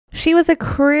She was a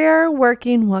career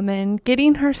working woman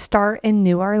getting her start in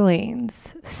New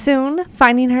Orleans, soon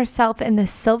finding herself in the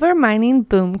silver mining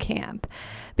boom camp,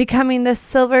 becoming the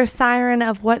silver siren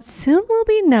of what soon will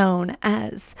be known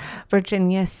as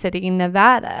Virginia City,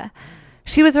 Nevada.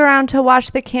 She was around to watch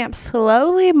the camp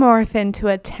slowly morph into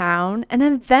a town and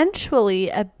eventually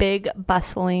a big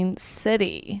bustling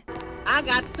city. I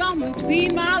got something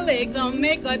between my legs that'll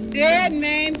make a dead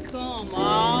man come.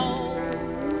 Oh,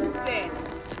 that.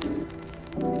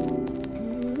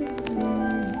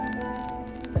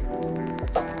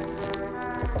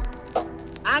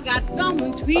 I got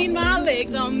something between my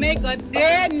legs that'll make a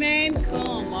dead man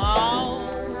come. Oh,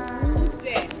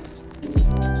 that.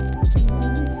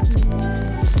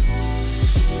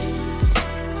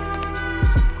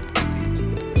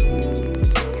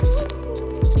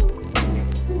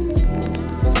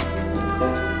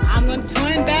 I'm gonna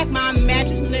turn back my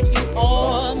mattress and let you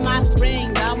all my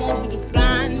springs. I want you to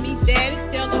find me, daddy,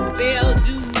 till the bell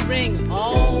do ring.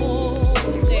 Oh,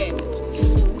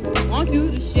 daddy, want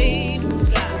you to shade and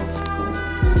dry.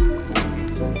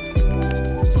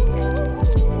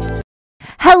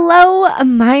 Hello,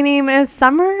 my name is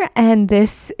Summer, and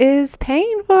this is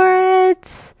Paying For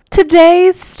It.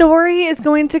 Today's story is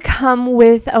going to come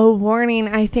with a warning.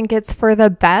 I think it's for the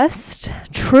best.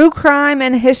 True crime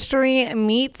and history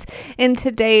meet in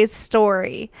today's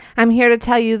story. I'm here to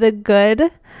tell you the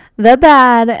good, the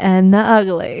bad, and the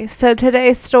ugly. So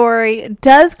today's story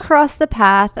does cross the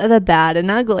path of the bad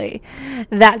and ugly.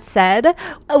 That said,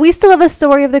 we still have a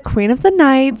story of the Queen of the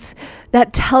Night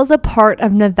that tells a part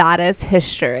of Nevada's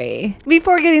history.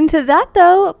 Before getting to that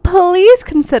though, please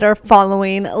consider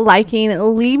following, liking,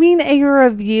 leaving a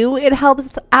review. It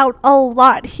helps out a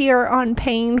lot here on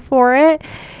Paying For It.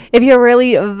 If you're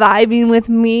really vibing with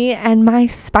me and my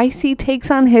spicy takes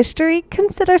on history,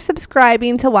 consider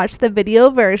subscribing to watch the video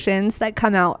versions that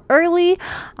come out early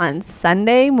on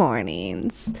Sunday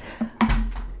mornings.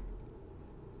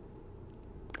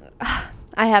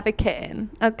 I have a kitten,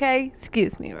 okay?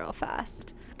 Excuse me real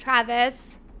fast.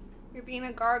 Travis, you're being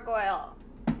a gargoyle.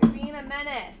 You're being a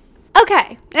menace.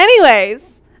 Okay,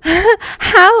 anyways.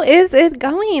 How is it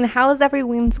going? How is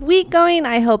everyone's week going?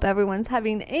 I hope everyone's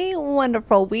having a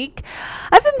wonderful week.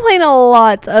 I've been playing a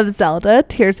lot of Zelda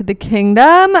Tears of the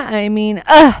Kingdom. I mean,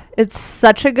 it's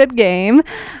such a good game.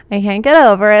 I can't get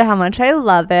over it, how much I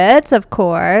love it, of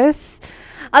course.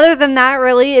 Other than that,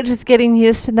 really, it's just getting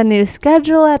used to the new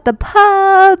schedule at the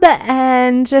pub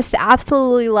and just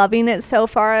absolutely loving it so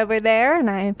far over there. And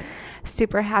I'm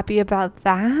super happy about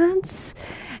that.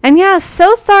 And yeah,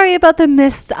 so sorry about the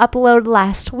missed upload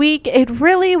last week. It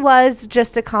really was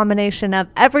just a combination of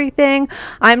everything.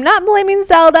 I'm not blaming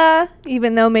Zelda,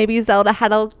 even though maybe Zelda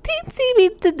had a teensy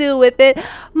bit to do with it.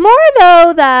 More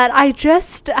though that I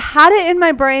just had it in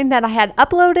my brain that I had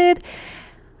uploaded.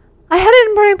 I had it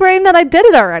in my brain that I did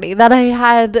it already, that I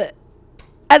had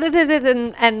edited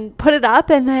it and put it up,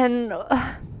 and then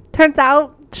turns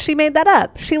out she made that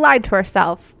up. She lied to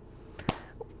herself.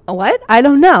 What? I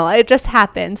don't know. It just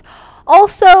happened.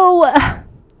 Also,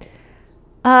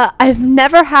 I've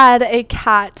never had a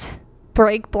cat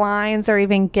break blinds or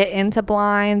even get into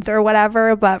blinds or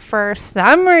whatever, but for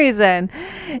some reason,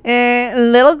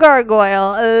 little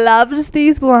gargoyle loves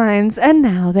these blinds, and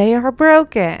now they are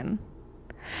broken.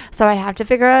 So I have to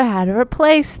figure out how to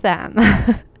replace them.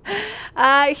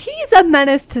 He's a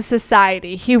menace to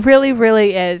society. He really,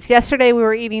 really is. Yesterday we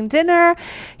were eating dinner.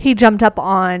 He jumped up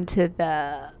onto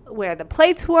where the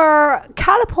plates were,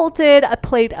 catapulted a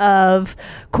plate of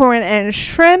corn and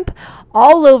shrimp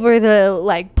all over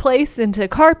the place into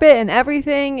carpet and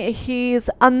everything. He's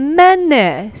a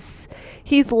menace.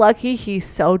 He's lucky he's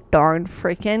so darn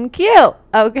freaking cute,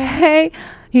 okay?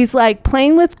 He's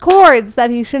playing with cords that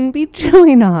he shouldn't be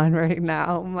chewing on right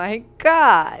now. Oh my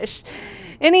gosh.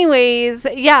 Anyways,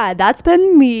 yeah, that's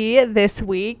been me this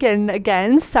week. And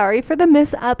again, sorry for the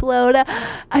mis-upload.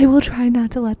 I will try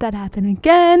not to let that happen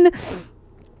again.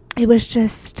 It was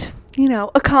just,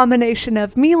 a combination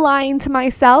of me lying to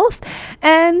myself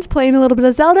and playing a little bit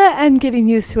of Zelda and getting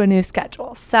used to a new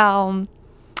schedule. So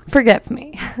forgive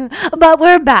me. But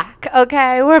we're back,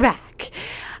 okay? We're back.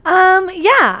 The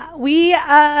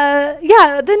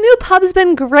new pub's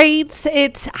been great.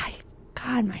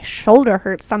 God, my shoulder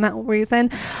hurts some reason.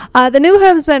 The new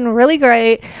pub's been really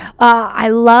great. I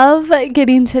love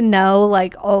getting to know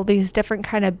all these different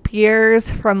kind of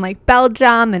beers from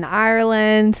Belgium and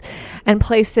Ireland and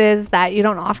places that you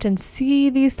don't often see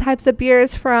these types of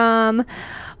beers from.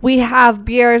 We have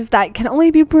beers that can only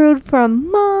be brewed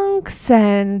from monks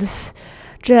and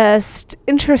just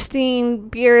interesting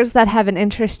beers that have an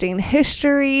interesting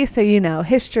history. So,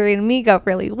 history and me go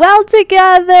really well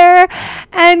together.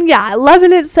 And yeah,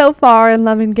 loving it so far and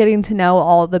loving getting to know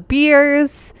all the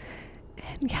beers.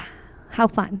 And yeah, how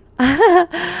fun.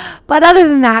 But other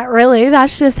than that, really,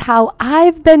 that's just how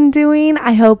I've been doing.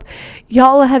 I hope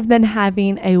y'all have been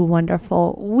having a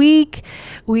wonderful week.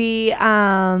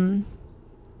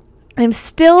 I'm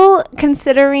still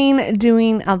considering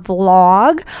doing a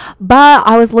vlog, but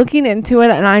I was looking into it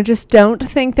and I just don't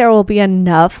think there will be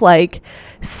enough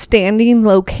standing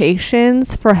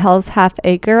locations for Hell's Half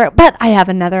Acre. But I have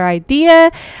another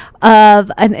idea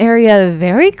of an area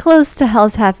very close to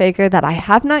Hell's Half Acre that I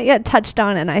have not yet touched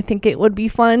on, and I think it would be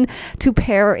fun to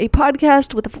pair a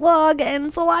podcast with a vlog.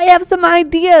 And so I have some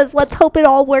ideas. Let's hope it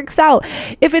all works out.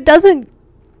 If it doesn't,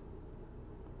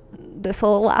 this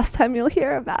will the last time you'll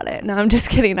hear about it. No, I'm just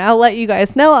kidding. I'll let you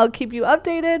guys know. I'll keep you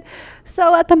updated.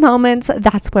 So at the moment,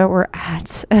 that's where we're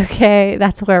at. Okay,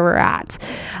 that's where we're at.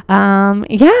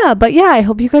 I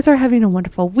hope you guys are having a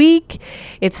wonderful week.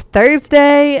 It's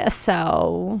Thursday,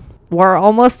 so we're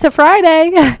almost to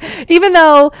Friday, even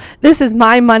though this is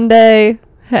my Monday.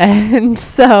 And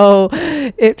so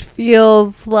it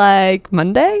feels like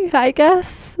Monday, I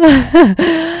guess.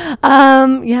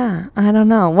 I don't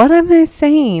know. What am I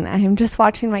saying? I am just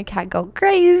watching my cat go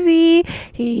crazy.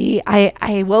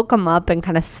 I woke him up and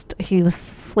he was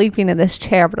sleeping in this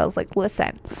chair, but I was like,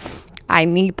 listen, I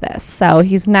need this. So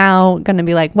he's now going to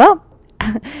be like, well,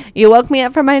 you woke me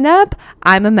up from my nap.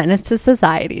 I'm a menace to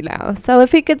society now. So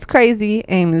if he gets crazy,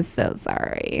 I'm so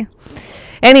sorry.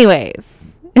 Anyways.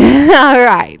 All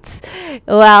right.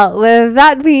 Well, with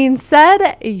that being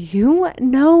said, you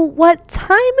know what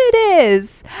time it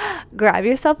is. Grab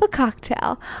yourself a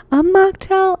cocktail, a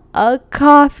mocktail, a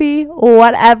coffee,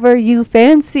 whatever you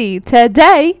fancy.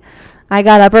 Today, I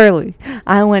got up early.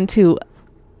 I went to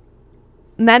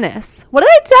Menace. What did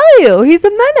I tell you? He's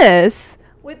a menace.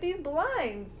 With these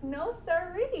blinds. No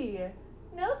siree.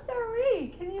 No,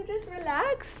 siree. Can you just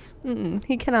relax?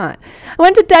 He cannot. I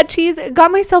went to Dutchie's, got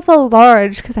myself a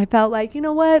large because I felt like, you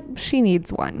know what? She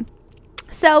needs one.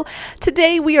 So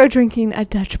today we are drinking a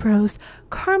Dutch Bros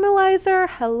caramelizer.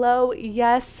 Hello.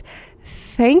 Yes.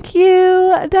 Thank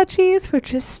you, Dutchies, for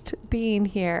just being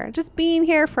here. Just being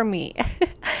here for me.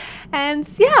 And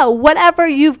yeah, whatever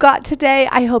you've got today,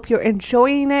 I hope you're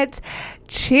enjoying it.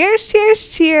 Cheers, cheers,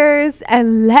 cheers.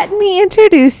 And let me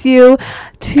introduce you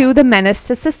to the menace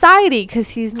to society because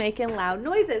he's making loud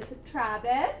noises.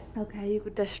 Travis. Okay, you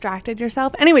distracted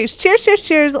yourself. Anyways, cheers, cheers,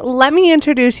 cheers. Let me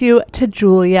introduce you to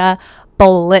Julia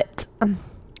Bullete.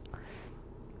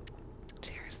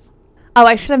 Oh,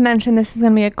 I should have mentioned this is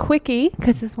going to be a quickie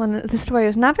because the story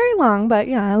is not very long, but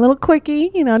yeah, a little quickie,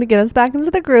 to get us back into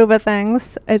the groove of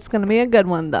things. It's going to be a good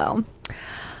one, though.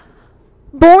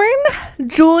 Born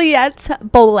Juliette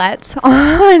Bullete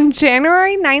on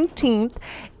January 19th,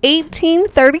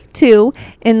 1832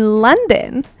 in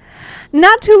London.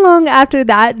 Not too long after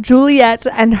that, Juliette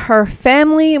and her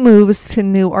family moves to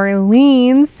New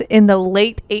Orleans in the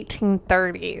late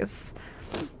 1830s.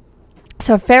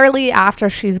 So fairly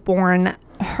after she's born,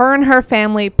 her and her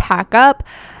family pack up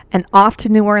and off to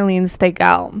New Orleans they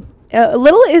go.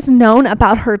 Little is known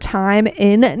about her time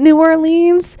in New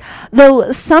Orleans,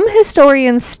 though some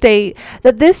historians state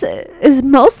that this is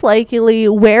most likely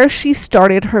where she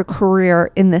started her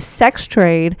career in the sex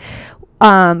trade.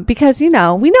 Because, we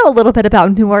know a little bit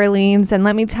about New Orleans, and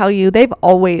let me tell you, they've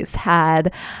always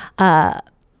had a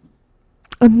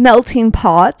melting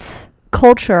pot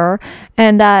culture,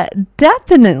 and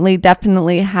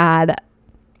definitely had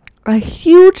a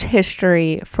huge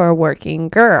history for working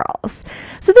girls.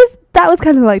 So that was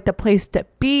kind of like the place to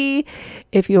be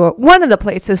if you were one of the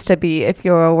places to be if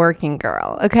you're a working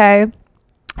girl. Okay,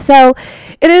 so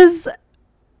it is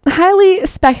highly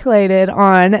speculated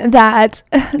on that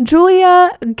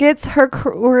Julia gets her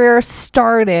career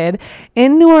started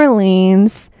in New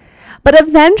Orleans, but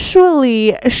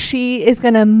eventually she is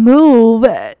going to move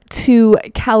to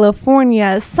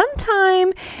California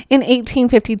sometime in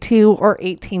 1852 or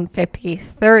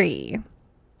 1853.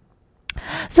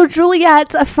 So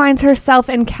Juliette finds herself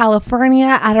in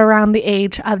California at around the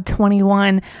age of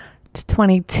 21 to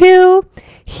 22.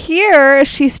 Here,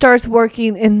 she starts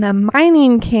working in the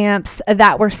mining camps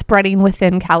that were spreading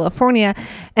within California.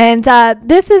 And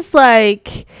this is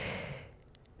around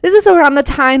the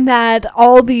time that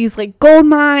all these gold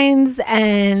mines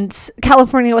and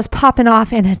California was popping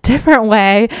off in a different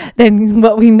way than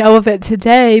what we know of it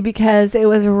today because it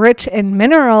was rich in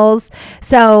minerals.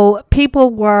 So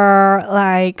people were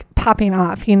popping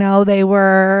off, they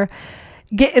were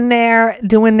getting there,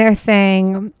 doing their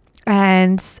thing.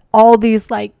 And all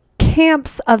these like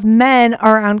camps of men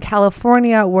around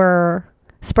California were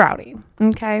sprouting.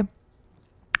 Okay.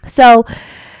 So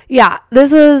yeah,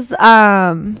 this was,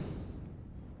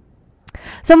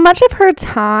 so much of her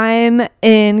time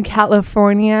in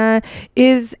California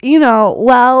is,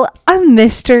 a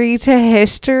mystery to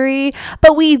history.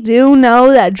 But we do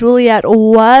know that Juliet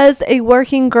was a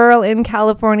working girl in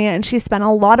California, and she spent a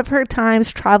lot of her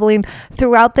times traveling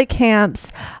throughout the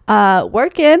camps,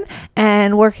 working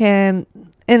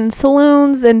in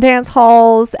saloons and dance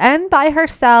halls and by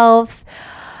herself.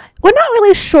 We're not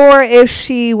really sure if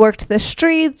she worked the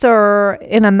streets or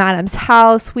in a madam's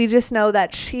house. We just know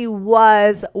that she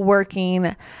was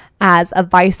working as a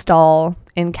vice doll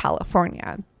in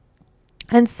California.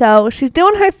 And so she's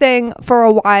doing her thing for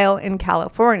a while in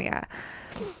California.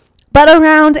 But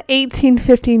around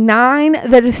 1859,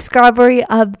 the discovery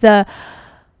of the...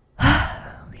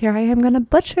 Here I am going to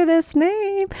butcher this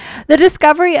name. The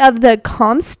discovery of the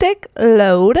Comstock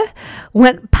lode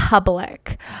went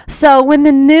public. So when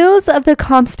the news of the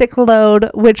Comstock lode,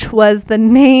 which was the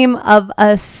name of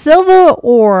a silver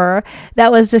ore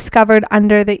that was discovered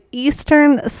under the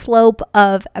eastern slope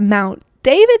of Mount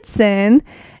Davidson,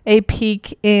 a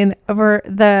peak in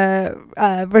the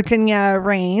Virginia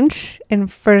range in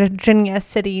Virginia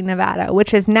City, Nevada,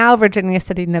 which is now Virginia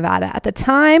City, Nevada. At the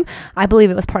time, I believe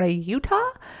it was part of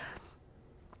Utah.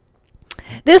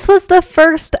 This was the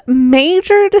first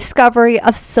major discovery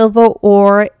of silver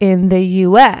ore in the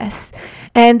U.S.,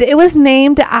 and it was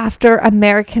named after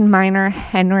American miner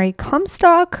Henry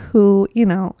Comstock, who,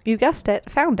 you guessed it,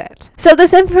 found it. So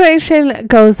this information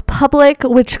goes public,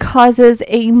 which causes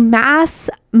a mass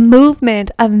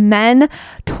movement of men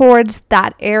towards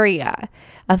that area,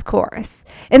 of course,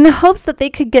 in the hopes that they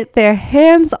could get their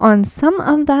hands on some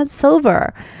of that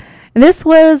silver. This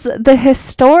was the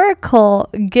historical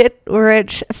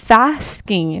get-rich-fast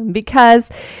scheme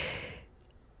because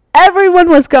everyone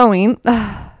was going...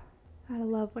 I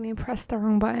love when you press the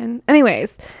wrong button.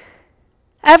 Anyways,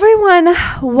 all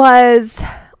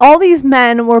these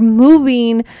men were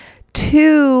moving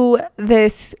to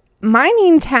this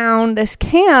mining town, this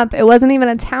camp. It wasn't even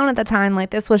a town at the time.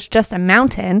 Like, this was just a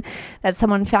mountain that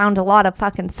someone found a lot of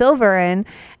fucking silver in.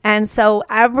 And so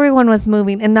everyone was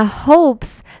moving in the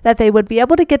hopes that they would be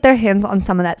able to get their hands on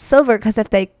some of that silver, because if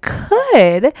they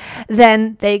could,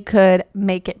 then they could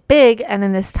make it big. And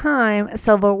in this time,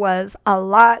 silver was a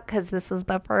lot, because this was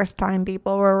the first time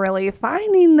people were really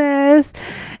finding this.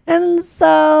 And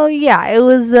so, yeah, it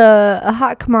was a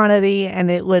hot commodity, and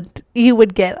you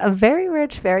would get a very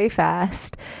rich very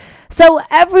fast. So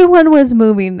everyone was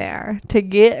moving there to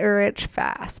get rich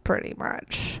fast, pretty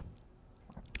much.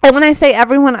 And when I say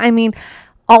everyone, I mean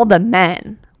all the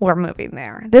men were moving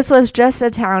there. This was just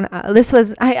a town.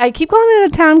 I keep calling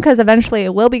it a town because eventually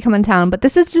it will become a town, but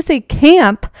this is just a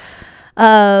camp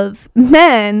of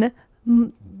men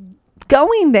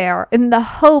going there in the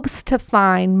hopes to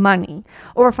find money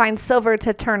or find silver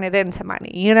to turn it into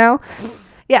money,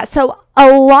 Yeah, so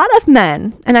a lot of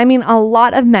men, and I mean a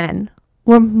lot of men,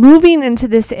 were moving into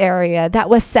this area that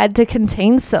was said to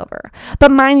contain silver. But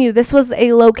mind you, this was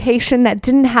a location that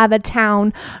didn't have a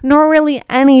town nor really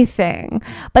anything.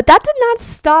 But that did not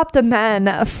stop the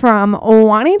men from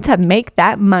wanting to make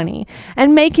that money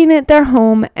and making it their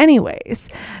home anyways.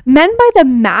 Men by the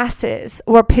masses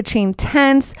were pitching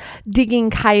tents, digging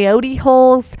coyote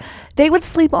holes. They would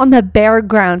sleep on the bare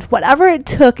ground, whatever it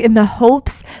took, in the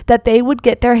hopes that they would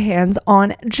get their hands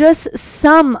on just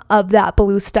some of that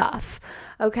blue stuff,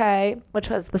 okay, which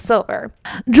was the silver.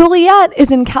 Juliet is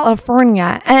in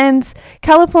California, and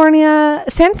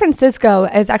San Francisco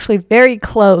is actually very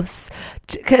close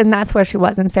and that's where she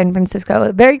was, in San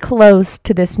Francisco, very close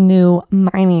to this new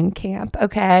mining camp,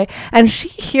 okay? And she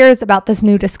hears about this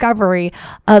new discovery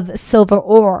of silver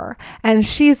ore, and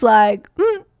she's like,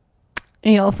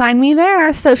 you'll find me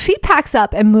there. So she packs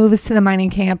up and moves to the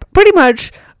mining camp pretty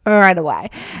much right away.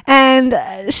 And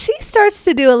she starts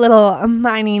to do a little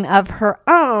mining of her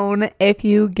own, if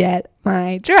you get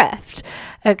my drift,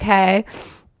 okay?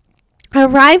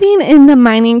 Arriving in the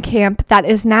mining camp that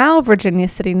is now Virginia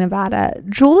City, Nevada,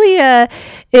 Julia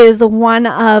is one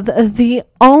of the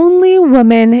only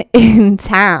women in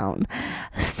town.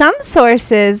 Some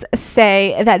sources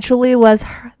say that Julia was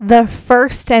the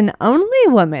first and only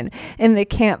woman in the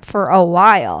camp for a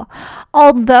while,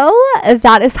 although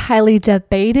that is highly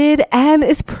debated and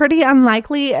is pretty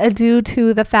unlikely due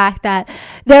to the fact that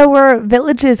there were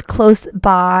villages close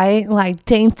by like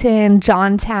Dayton,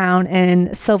 Johnstown,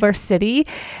 and Silver City.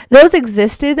 Those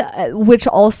existed, which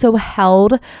also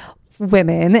held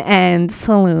women and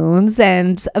saloons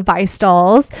and vice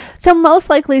stalls. So most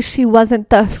likely she wasn't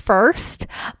the first,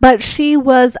 but she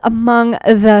was among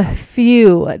the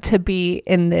few to be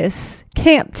in this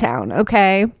camp town,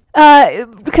 okay?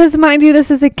 Because mind you,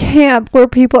 this is a camp where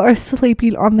people are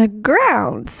sleeping on the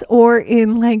ground or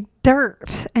in like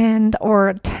dirt and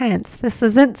or tents. This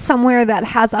isn't somewhere that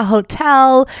has a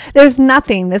hotel. There's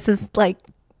nothing. This is like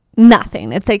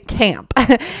nothing. It's a camp.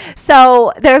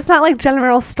 So there's not like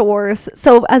general stores.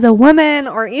 So as a woman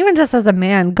or even just as a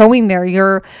man going there,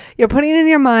 you're putting in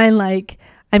your mind like,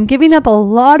 I'm giving up a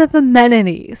lot of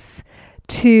amenities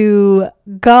to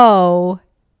go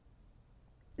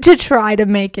to try to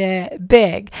make it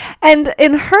big. And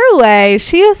in her way,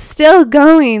 she is still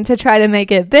going to try to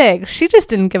make it big. She just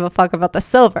didn't give a fuck about the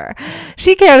silver.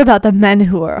 She cared about the men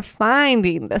who were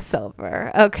finding the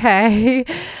silver, okay?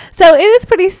 So it is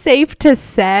pretty safe to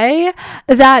say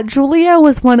that Julia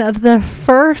was one of the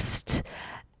first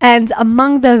and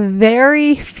among the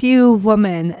very few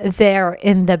women there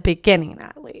in the beginning,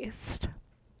 at least.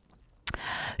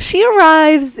 She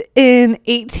arrives in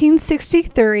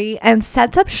 1863 and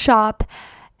sets up shop,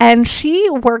 and she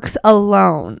works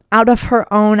alone out of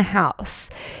her own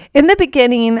house. In the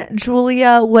beginning,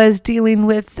 Julia was dealing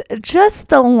with just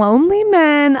the lonely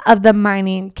men of the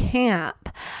mining camp.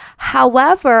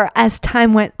 However, as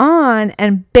time went on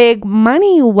and big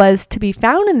money was to be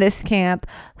found in this camp,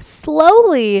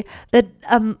 slowly this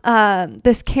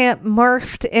camp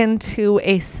morphed into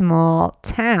a small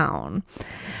town.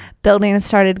 Buildings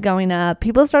started going up.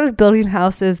 People started building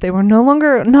houses. They were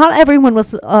not everyone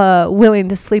was willing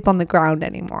to sleep on the ground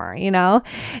anymore, you know?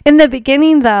 In the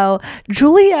beginning, though,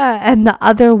 Julia and the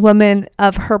other women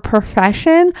of her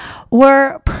profession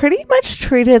were pretty much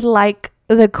treated like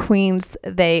the queens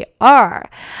they are.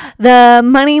 The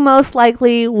money most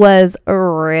likely was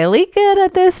really good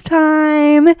at this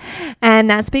time, and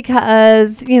that's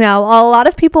because, you know, a lot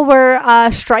of people were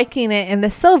striking it in the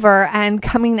silver and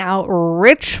coming out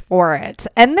rich for it,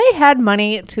 and they had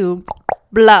money to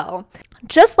blow.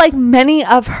 Just like many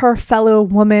of her fellow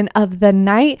women of the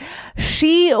night,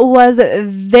 she was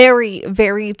very,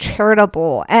 very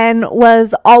charitable and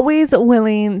was always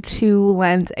willing to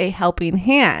lend a helping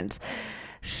hand.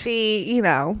 She, you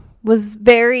know, was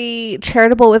very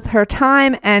charitable with her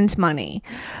time and money.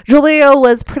 Julia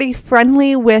was pretty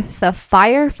friendly with the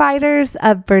firefighters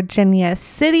of Virginia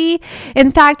City.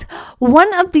 In fact,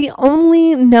 one of the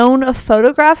only known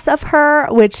photographs of her,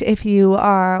 which if you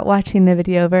are watching the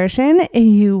video version,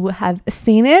 you have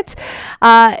seen it,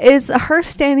 is her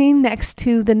standing next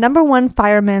to the number one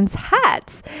fireman's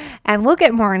hat. And we'll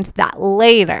get more into that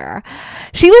later.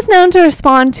 She was known to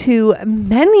respond to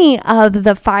many of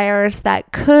the fires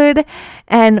that could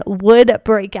and would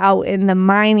break out in the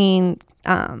mining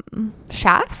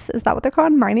shafts. Is that what they're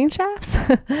called? Mining shafts?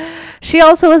 She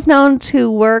also was known to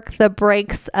work the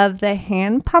brakes of the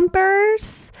hand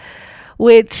pumpers,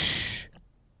 which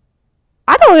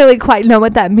I don't really quite know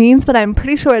what that means, but I'm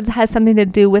pretty sure it has something to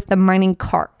do with the mining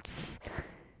carts,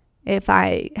 if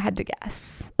I had to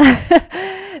guess.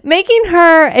 Making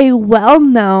her a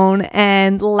well-known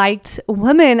and liked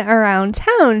woman around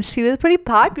town. She was pretty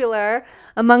popular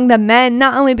among the men,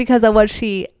 not only because of what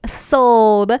she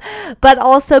sold, but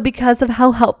also because of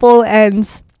how helpful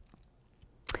and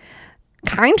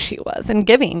kind she was and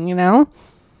giving, you know.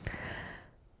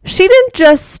 She didn't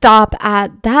just stop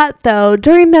at that, though.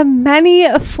 During the many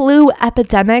flu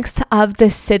epidemics of the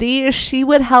city, she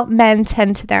would help men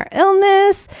tend to their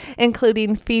illness,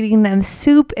 including feeding them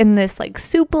soup in this like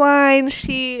soup line.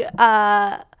 She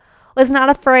was not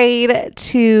afraid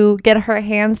to get her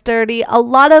hands dirty. A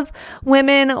lot of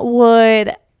women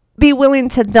would be willing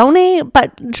to donate,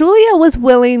 but Julia was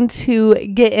willing to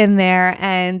get in there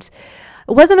and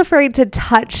wasn't afraid to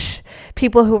touch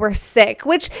people who were sick,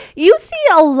 which you see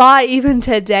a lot even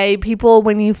today. People,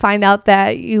 when you find out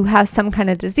that you have some kind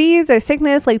of disease or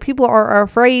sickness, like people are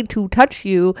afraid to touch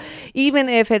you, even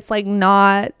if it's like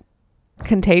not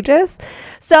contagious.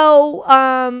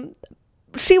 So,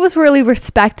 she was really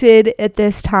respected at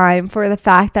this time for the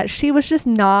fact that she was just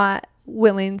not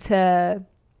willing to,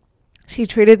 she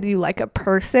treated you like a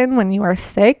person when you are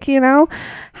sick, you know,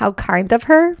 how kind of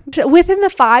her. Within the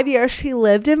 5 years she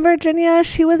lived in Virginia,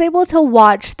 she was able to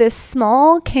watch this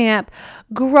small camp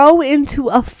grow into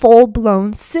a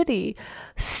full-blown city.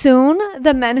 Soon,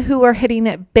 the men who were hitting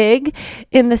it big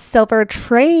in the silver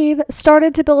trade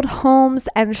started to build homes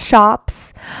and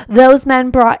shops. Those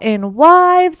men brought in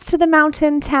wives to the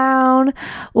mountain town.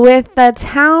 With the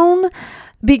town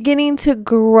beginning to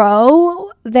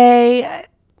grow, they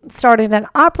started an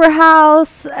opera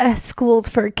house, schools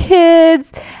for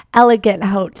kids, elegant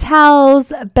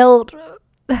hotels built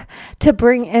to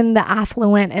bring in the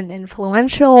affluent and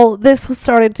influential. This was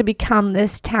started to become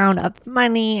this town of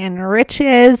money and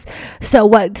riches. So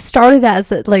what started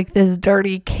as like this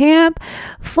dirty camp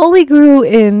fully grew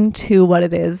into what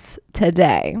it is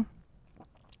today.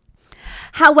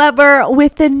 However,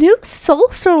 with the new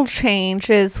social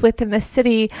changes within the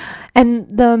city and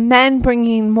the men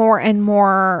bringing more and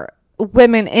more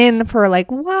women in for like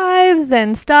wives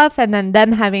and stuff, and then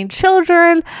them having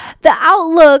children, the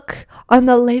outlook on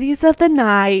the ladies of the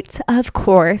night, of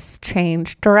course,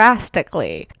 changed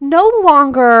drastically. No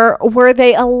longer were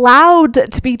they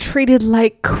allowed to be treated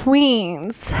like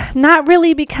queens, not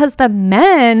really because the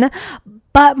men,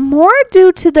 but more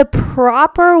due to the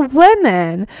proper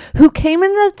women who came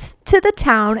to the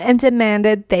town and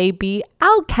demanded they be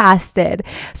outcasted.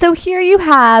 So here you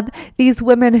have these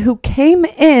women who came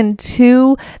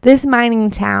into this mining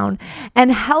town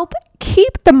and help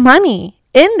keep the money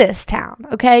in this town,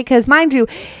 okay? Because mind you,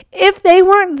 if they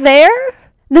weren't there,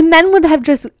 the men would have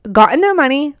just gotten their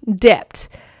money, dipped.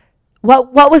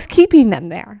 What was keeping them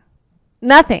there?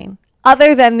 Nothing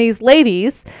other than these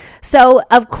ladies. So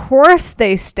of course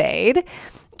they stayed,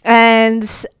 and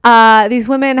these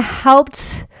women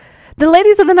helped. The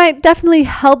ladies of the night definitely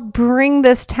helped bring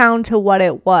this town to what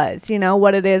it was,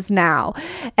 what it is now.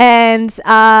 And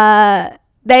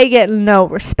they get no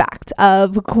respect,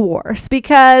 of course,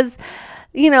 because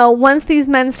once these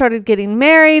men started getting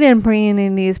married and bringing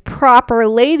in these proper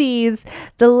ladies,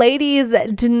 the ladies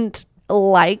didn't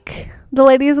like the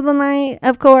ladies of the night,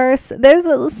 of course. There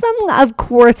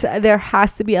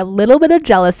has to be a little bit of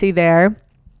jealousy there,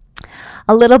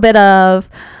 a little bit of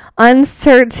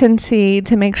uncertainty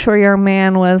to make sure your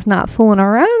man was not fooling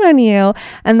around on you.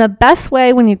 And the best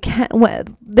way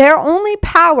their only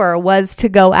power was to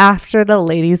go after the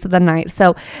ladies of the night.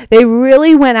 So they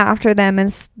really went after them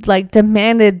and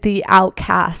demanded the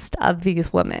outcast of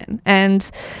these women.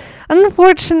 And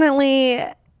unfortunately,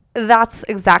 that's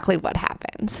exactly what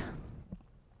happened.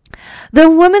 The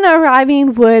women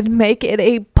arriving would make it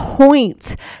a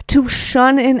point to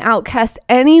shun and outcast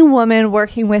any woman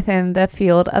working within the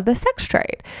field of the sex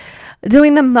trade,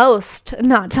 doing the most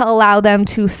not to allow them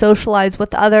to socialize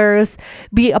with others,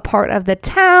 be a part of the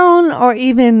town, or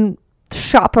even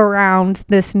shop around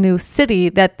this new city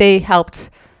that they helped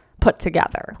put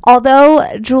together.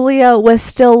 Although Julia was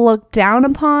still looked down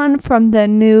upon from the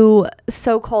new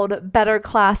so-called better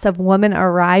class of women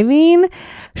arriving,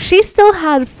 she still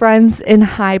had friends in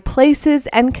high places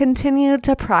and continued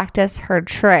to practice her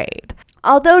trade.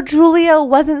 Although Julia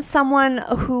wasn't someone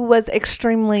who was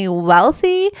extremely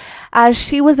wealthy, as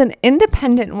she was an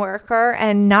independent worker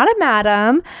and not a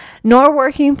madam, nor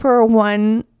working for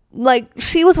one,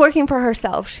 she was working for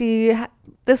herself.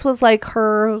 This was like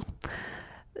her...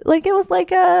 it was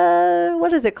like a,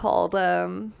 what is it called?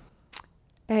 I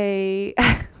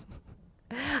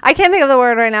can't think of the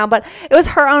word right now, but it was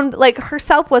her own,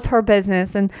 herself was her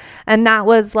business. And that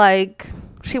was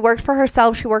she worked for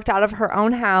herself. She worked out of her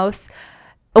own house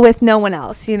with no one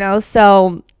else,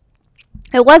 So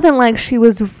it wasn't like she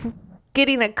was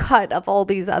getting a cut of all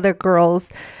these other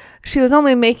girls. She was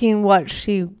only making what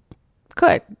she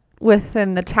could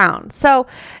within the town. So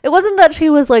it wasn't that she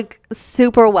was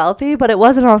super wealthy, but it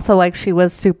wasn't also she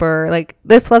was super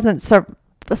this wasn't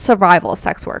survival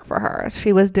sex work for her.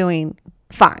 She was doing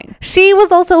fine. She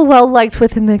was also well liked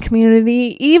within the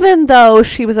community, even though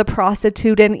she was a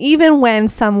prostitute, and even when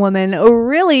some women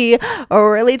really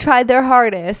tried their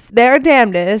hardest, their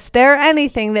damnedest, their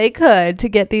anything they could to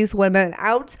get these women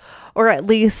out, or at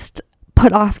least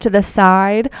put off to the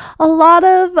side, a lot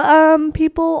of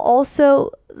people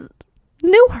also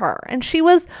knew her, and she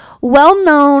was well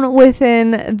known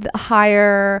within the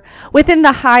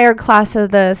higher class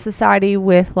of the society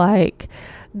with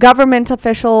government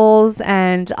officials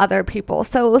and other people.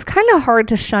 So it was kind of hard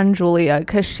to shun Julia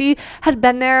because she had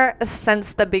been there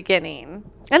since the beginning,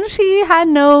 and she had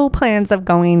no plans of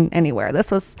going anywhere.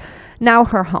 This was now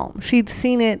her home. She'd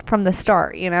seen it from the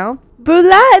start,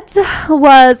 Bullete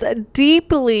was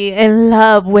deeply in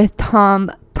love with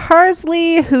Tom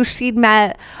Parsley, who she'd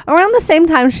met around the same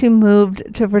time she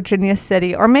moved to Virginia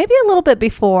City, or maybe a little bit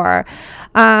before.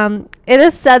 It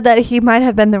is said that he might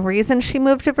have been the reason she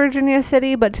moved to Virginia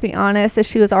City, but to be honest, if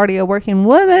she was already a working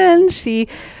woman, she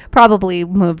probably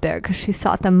moved there because she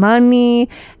sought the money,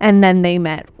 and then they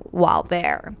met while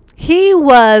there. He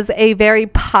was a very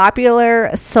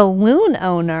popular saloon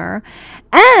owner,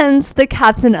 and the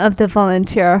captain of the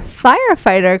volunteer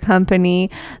firefighter company,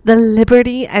 the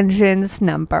Liberty Engines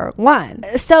number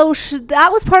 1. So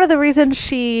that was part of the reason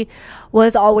she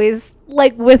was always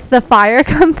like with the fire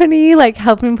company, like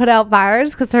helping put out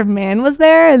fires, because her man was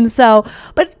there. And so,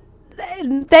 but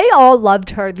they all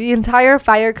loved her. The entire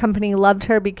fire company loved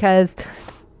her because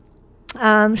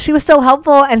she was so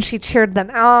helpful, and she cheered them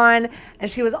on,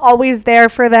 and she was always there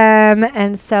for them.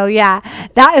 And so, yeah,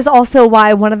 that is also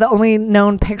why one of the only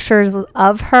known pictures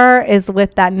of her is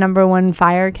with that number 1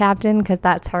 fire captain, because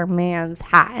that's her man's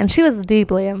hat. And she was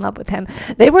deeply in love with him.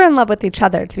 They were in love with each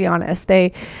other, to be honest.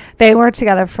 They were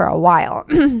together for a while.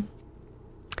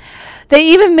 They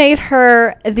even made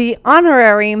her the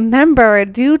honorary member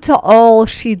due to all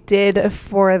she did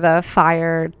for the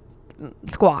fire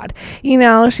squad. You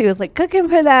know, she was like cooking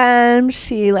for them.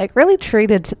 She like really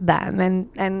treated them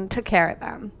and took care of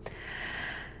them.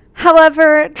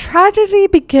 However, tragedy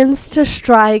begins to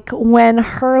strike when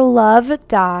her love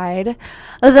died.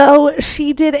 Though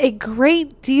she did a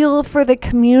great deal for the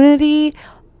community,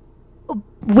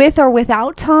 with or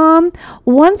without Tom,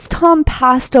 once Tom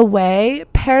passed away,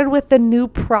 paired with the new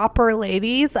proper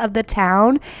ladies of the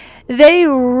town, they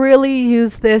really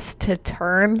used this to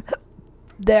turn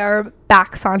their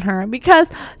backs on her,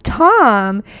 because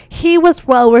Tom, he was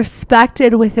well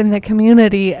respected within the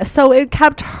community, so it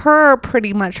kept her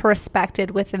pretty much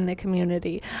respected within the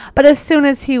community. But as soon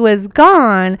as he was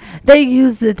gone, they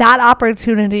used that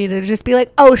opportunity to just be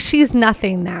like, oh, she's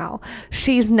nothing now,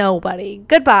 she's nobody,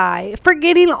 goodbye,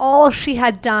 forgetting all she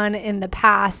had done in the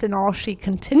past and all she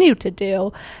continued to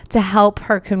do to help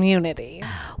her community.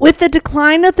 With the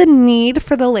decline of the need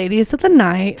for the ladies of the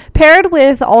night, paired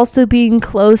with also being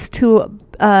close to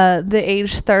the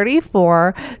age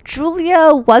 34,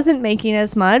 Julia wasn't making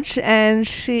as much as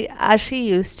she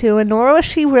used to, and nor was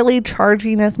she really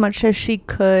charging as much as she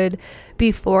could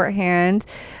beforehand.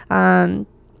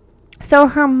 So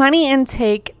her money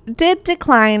intake did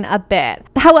decline a bit.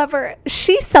 However,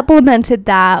 she supplemented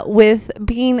that with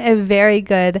being a very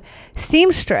good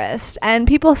seamstress, and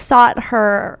people sought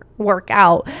her work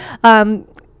out,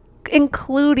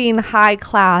 including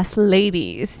high-class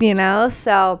ladies, you know,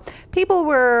 so people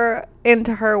were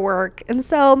into her work, and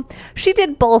so she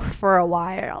did both for a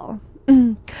while.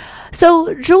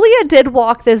 So Julia did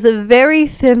walk this very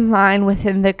thin line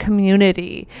within the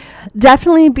community,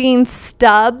 definitely being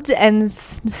stubbed and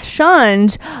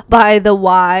shunned by the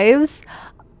wives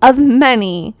of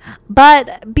many,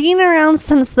 but being around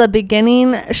since the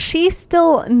beginning, she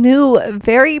still knew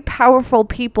very powerful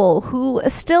people who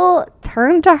still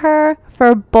turned to her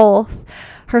for both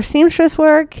her seamstress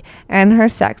work and her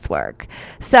sex work.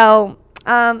 So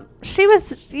she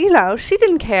was, you know, she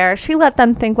didn't care. She let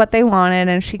them think what they wanted,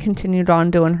 and she continued on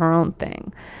doing her own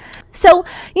thing. So,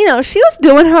 you know, she was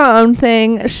doing her own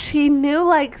thing. She knew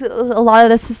like a lot of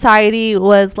the society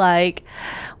was like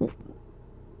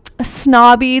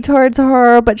snobby towards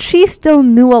her, but she still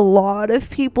knew a lot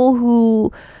of people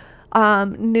who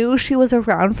knew she was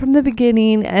around from the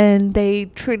beginning, and they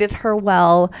treated her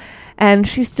well, and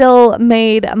she still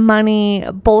made money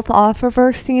both off of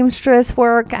her seamstress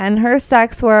work and her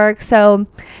sex work. So,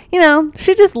 you know,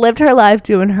 she just lived her life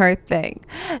doing her thing.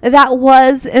 That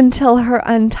was until her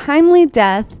untimely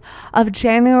death of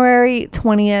January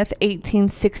 20th,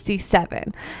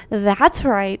 1867. That's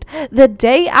right. The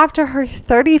day after her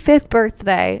 35th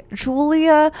birthday,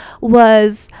 Julia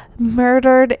was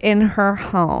murdered in her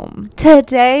home.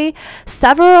 Today,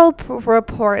 several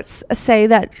reports say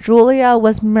that Julia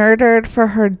was murdered for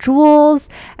her jewels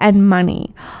and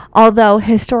money, although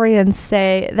historians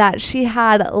say that she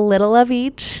had little of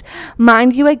each.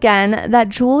 Mind you again that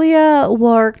Julia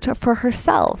worked for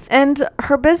herself, and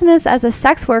her business as a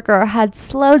sex worker had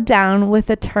slowed down with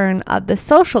the turn of the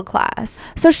social class.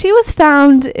 So she was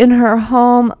found in her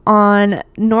home on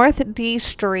North D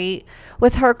Street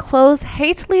with her clothes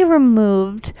hastily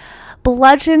removed,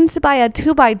 bludgeoned by a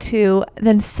 2x2,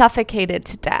 then suffocated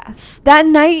to death. That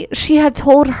night, she had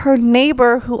told her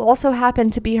neighbor, who also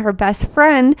happened to be her best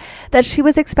friend, that she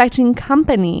was expecting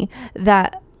company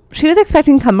that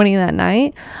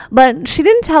night, but she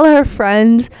didn't tell her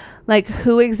friends like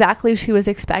who exactly she was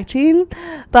expecting.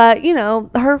 But, you know,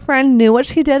 her friend knew what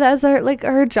she did as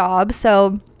her job,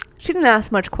 so she didn't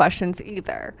ask much questions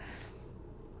either.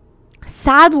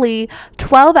 Sadly,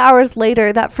 12 hours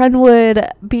later, that friend would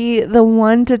be the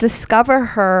one to discover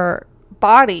her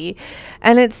body,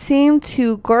 and it seemed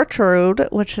to Gertrude,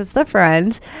 which is the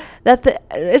friend,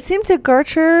 it seemed to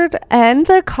Gertrude and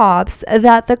the cops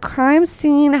that the crime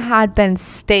scene had been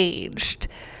staged.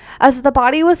 as the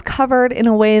body was covered in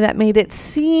a way that made it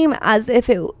seem as if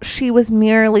she was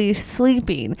merely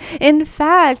sleeping. In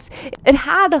fact, it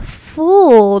had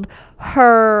fooled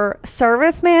her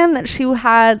serviceman that she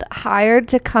had hired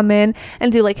to come in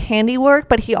and do like handiwork,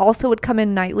 but he also would come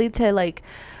in nightly to like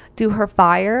do her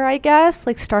fire, I guess,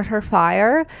 like start her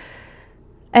fire.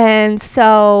 And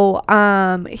so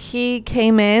he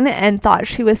came in and thought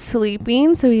she was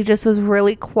sleeping, so he just was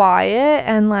really quiet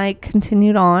and like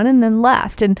continued on and then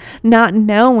left, and not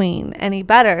knowing any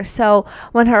better. So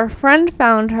when her friend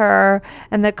found her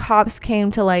and the cops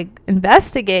came to like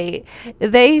investigate,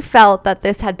 they felt that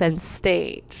this had been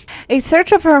staged. A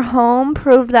search of her home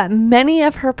proved that many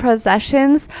of her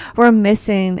possessions were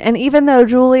missing, and even though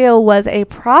Julia was a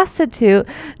prostitute,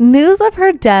 news of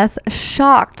her death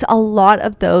shocked a lot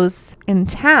of those in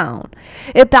town.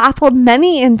 It baffled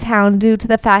many in town due to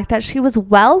the fact that she was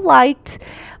well liked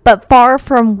but far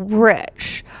from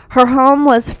rich. Her home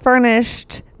was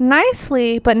furnished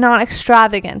nicely but not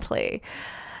extravagantly.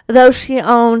 Though she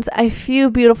owned a few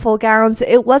beautiful gowns,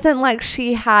 it wasn't like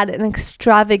she had an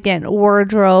extravagant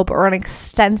wardrobe or an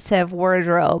extensive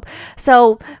wardrobe.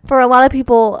 So for a lot of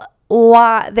people,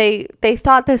 why they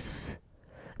thought this,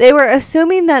 they were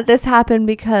assuming that this happened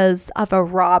because of a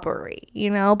robbery, you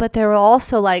know, but they were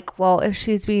also like, well, if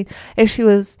she was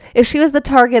the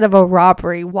target of a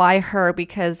robbery, why her?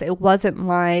 Because it wasn't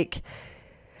like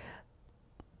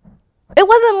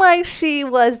she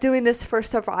was doing this for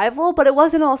survival, but it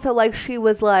wasn't also like she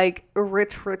was like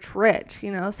rich,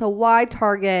 you know, so why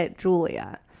target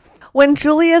Julia? When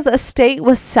Julia's estate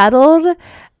was settled,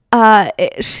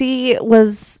 she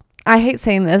was, I hate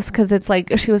saying this because it's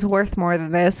like she was worth more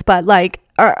than this, but like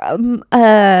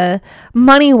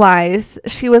money wise,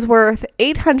 she was worth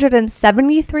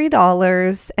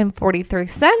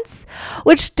 $873.43,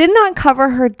 which did not cover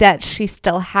her debt she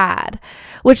still had,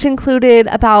 which included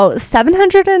about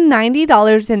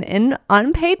 $790 in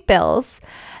unpaid bills.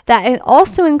 That it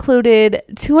also included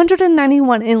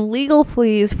 $291 in legal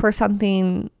fees for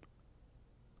something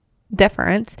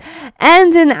different,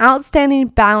 and an outstanding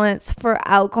balance for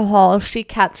alcohol she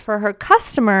kept for her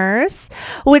customers,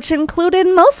 which included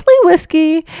mostly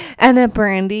whiskey and a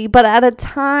brandy, but at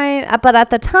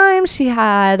the time she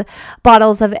had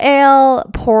bottles of ale,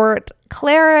 port,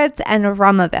 claret, and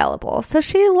rum available. So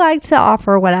she liked to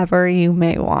offer whatever you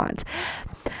may want.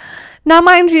 Now,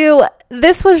 mind you,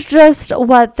 this was just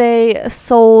what they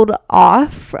sold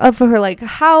off of her like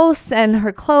house and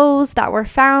her clothes that were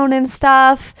found and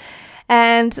stuff.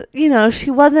 And, you know, she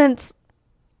wasn't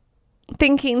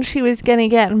thinking she was going to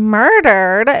get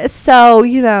murdered. So,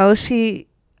 you know, a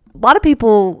lot of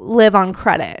people live on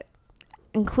credit,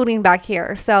 including back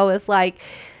here. So it's like,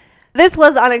 this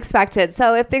was unexpected.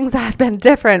 So if things had been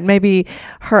different, maybe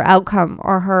her outcome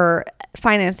or her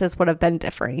finances would have been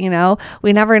different, you know?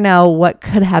 We never know what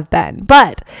could have been.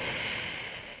 But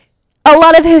a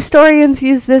lot of historians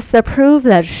use this to prove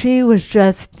that she was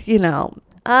just, you know,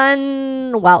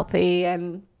 unwealthy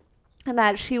and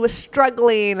that she was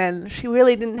struggling and she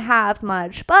really didn't have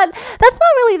much. But that's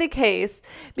not really the case,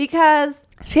 because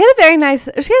she had a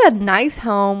nice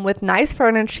home with nice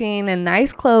furnishing and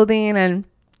nice clothing, and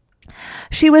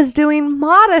she was doing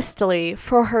modestly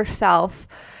for herself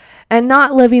and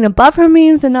not living above her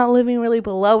means and not living really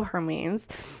below her means.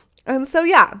 And so,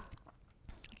 yeah,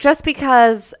 just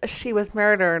because she was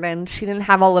murdered and she didn't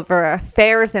have all of her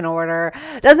affairs in order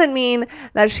doesn't mean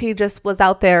that she just was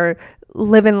out there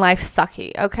living life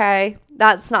sucky, okay?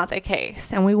 That's not the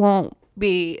case, and we won't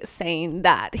be saying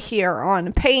that here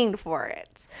on Paying for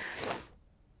It.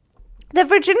 The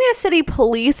Virginia City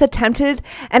Police attempted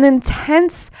an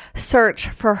intense search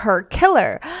for her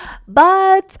killer,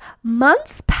 but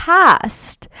months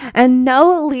passed and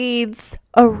no leads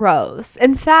arose.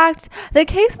 In fact, the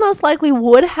case most likely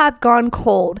would have gone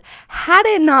cold had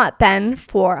it not been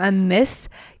for a Miss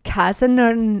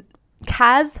Cazanetra,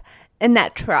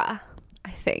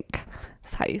 I think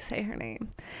is how you say her name.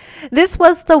 This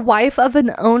was the wife of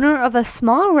an owner of a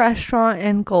small restaurant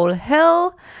in Gold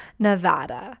Hill,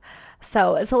 Nevada.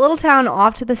 So it's a little town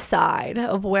off to the side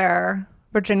of where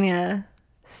Virginia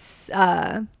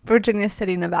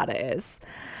City, Nevada is.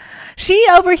 She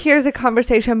overhears a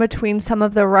conversation between some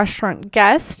of the restaurant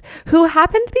guests who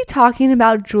happened to be talking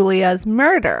about Julia's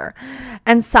murder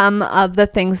and some of the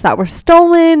things that were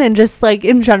stolen, and just like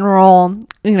in general,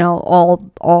 you know,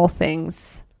 all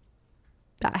things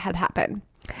that had happened.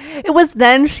 It was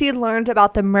then she learned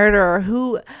about the murderer,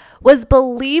 who was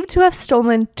believed to have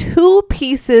stolen 2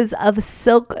 pieces of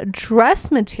silk dress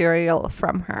material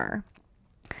from her.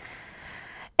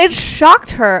 It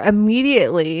shocked her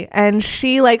immediately, and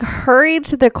she hurried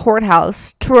to the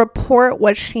courthouse to report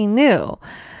what she knew.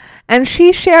 And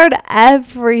she shared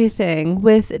everything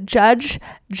with Judge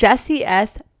Jesse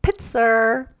S.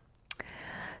 Pitzer.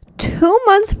 2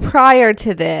 months prior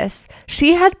to this,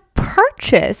 she had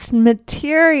purchased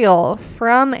material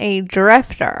from a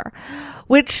drifter,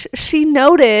 which she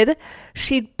noted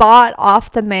she'd bought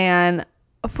off the man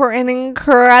for an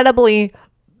incredibly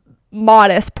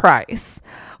modest price.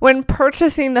 When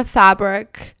purchasing the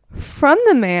fabric from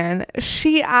the man,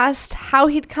 she asked how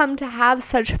he'd come to have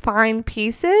such fine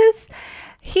pieces.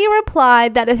 He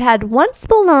replied that it had once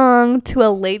belonged to a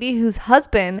lady whose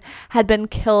husband had been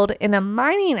killed in a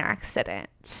mining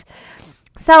accident.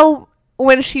 So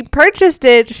when she purchased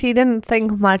it, she didn't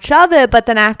think much of it, but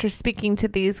then after speaking to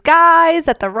these guys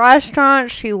at the restaurant,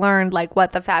 she learned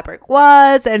what the fabric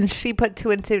was, and she put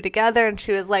 2 and 2 together, and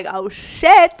she was like, oh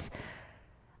shit,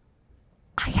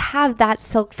 I have that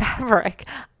silk fabric.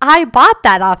 I bought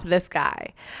that off of this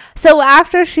guy. So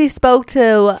after she spoke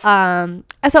to,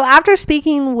 after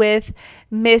speaking with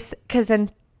Miss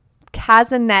Casanetra,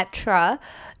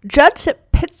 Judge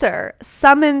Pitzer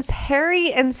summons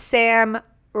Harry and Sam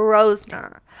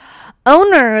Rosner,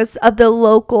 owners of the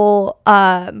local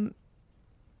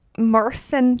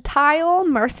mercantile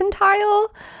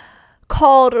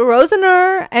called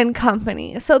Rosner and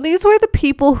Company. So these were the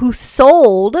people who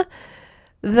sold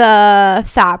the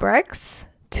fabrics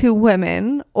to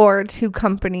women or to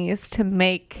companies to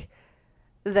make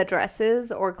the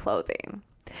dresses or clothing.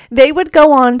 They would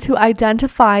go on to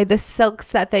identify the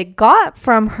silks that they got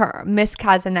from her, Miss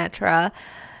Casanetra,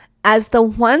 as the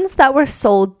ones that were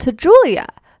sold to Julia.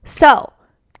 So,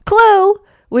 clue,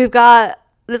 we've got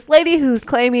this lady who's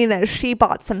claiming that she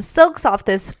bought some silks off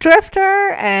this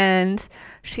drifter, and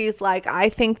she's like, I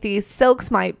think these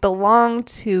silks might belong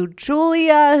to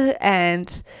Julia,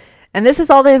 and this is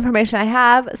all the information I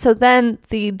have. So then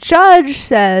the judge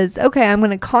says, okay, I'm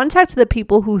going to contact the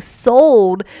people who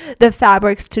sold the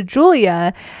fabrics to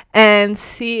Julia and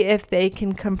see if they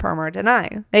can confirm or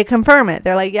deny. They confirm it.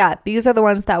 They're like, yeah, these are the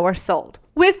ones that were sold.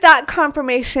 With that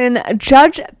confirmation,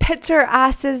 Judge Pitzer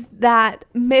asks that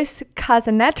Miss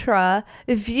Casanetra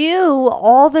view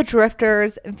all the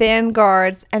drifters,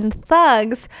 vanguards, and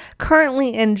thugs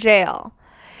currently in jail,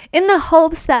 in the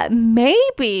hopes that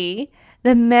maybe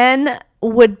the men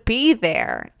would be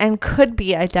there and could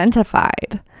be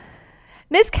identified.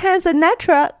 Miss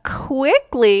Casanetra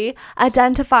quickly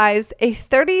identifies a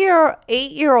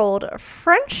 38-year-old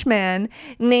Frenchman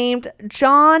named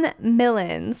John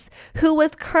Millens, who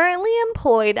was currently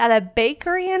employed at a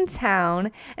bakery in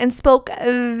town and spoke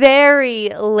very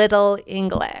little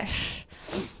English.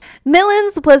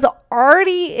 Millens was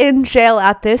already in jail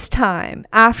at this time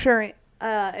after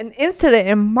an incident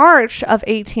in March of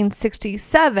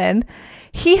 1867.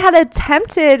 He had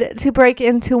attempted to break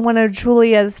into one of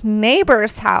Julia's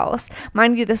neighbor's house.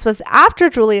 Mind you, this was after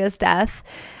Julia's death.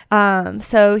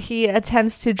 So he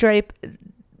attempts to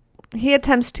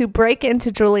break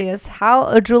into Julia's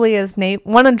house,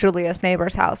 one of Julia's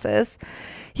neighbor's houses.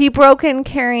 He broke in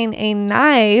carrying a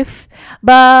knife,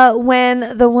 but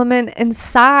when the woman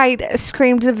inside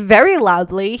screamed very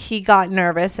loudly, he got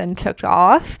nervous and took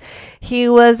off. He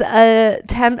was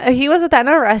then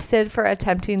arrested for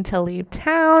attempting to leave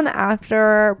town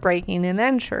after breaking an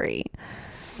entry.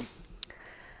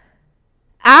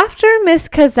 After Miss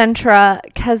Casanetra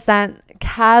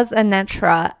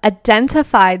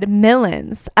identified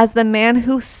Millens as the man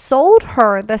who sold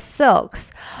her the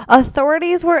silks,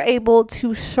 authorities were able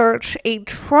to search a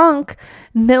trunk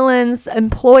Millens'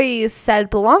 employees said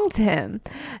belonged to him,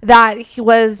 that he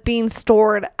was being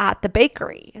stored at the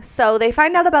bakery. So they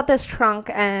find out about this trunk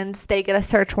and they get a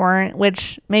search warrant,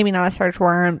 which maybe not a search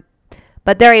warrant,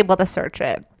 but they're able to search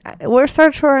it. Were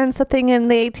search warrants a thing in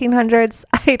the 1800s?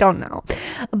 I don't know.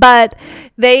 But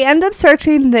they end up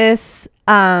searching this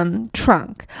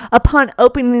trunk. Upon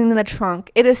opening the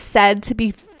trunk, it is said to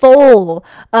be full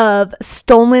of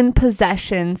stolen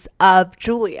possessions of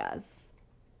Julia's.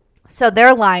 So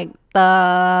they're like,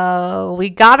 we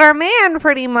got our man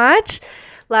pretty much.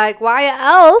 Like, why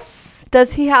else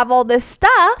does he have all this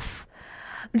stuff?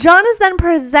 John is then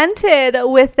presented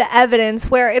with the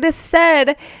evidence where it is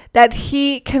said that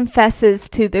he confesses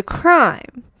to the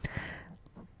crime.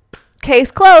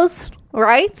 Case closed,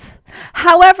 right?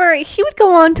 However, he would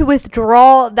go on to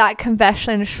withdraw that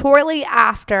confession shortly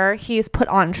after he is put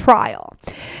on trial.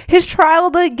 His trial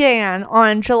began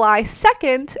on July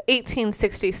 2nd,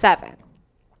 1867.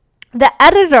 The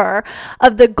editor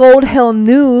of the Gold Hill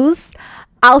News,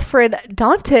 Alfred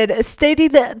Daunted,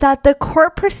 stated that the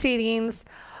court proceedings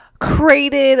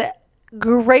created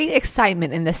great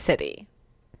excitement in the city,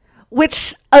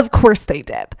 which of course they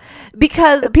did,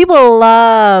 because people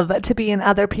love to be in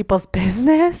other people's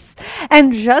business.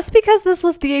 And just because this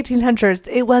was the 1800s,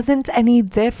 it wasn't any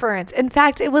different. In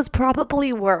fact, it was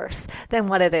probably worse than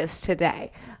what it is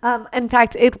today. In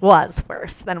fact, it was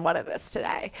worse than what it is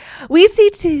today. We see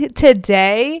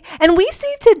today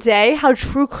how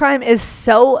true crime is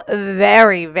so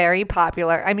very, very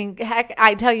popular. I mean, heck,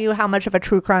 I tell you how much of a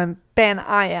true crime fan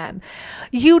I am.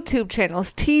 YouTube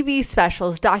channels, TV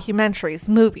specials, documentaries,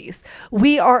 movies.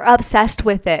 We are obsessed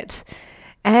with it.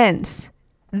 And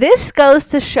this goes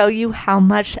to show you how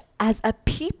much as a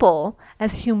people,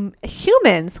 as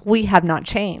humans, we have not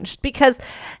changed, because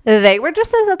they were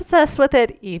just as obsessed with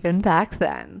it even back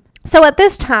then. So at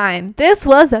this time, this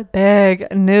was a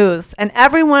big news, and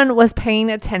everyone was paying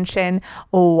attention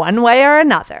one way or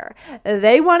another.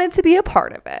 They wanted to be a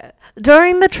part of it.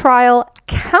 During the trial,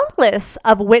 countless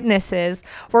of witnesses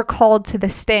were called to the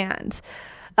stand.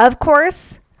 Of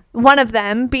course, one of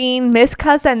them being Miss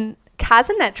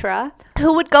Casanetra,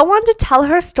 who would go on to tell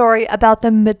her story about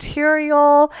the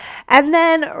material, and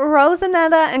then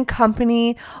Rosanetta and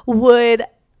company would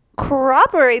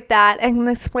corroborate that and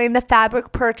explain the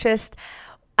fabric purchased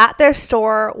at their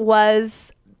store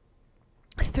was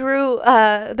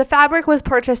the fabric was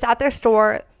purchased at their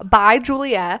store by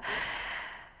Julia.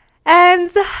 And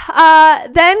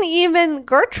then even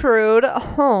Gertrude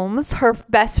Holmes, her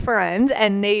best friend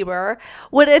and neighbor,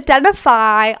 would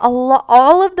identify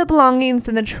all of the belongings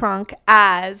in the trunk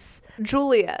as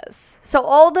Julia's. So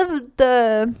all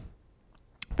the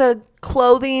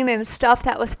clothing and stuff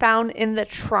that was found in the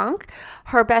trunk,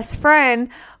 her best friend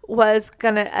was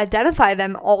going to identify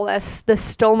them all as the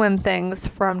stolen things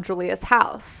from Julia's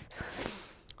house.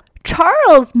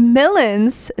 John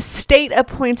Millen's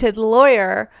state-appointed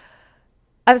lawyer,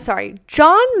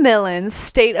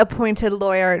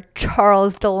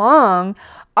 Charles DeLong,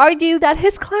 argued that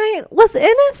his client was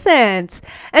innocent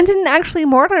and didn't actually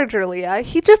murder Julia.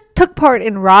 He just took part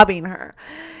in robbing her.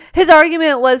 His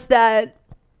argument was that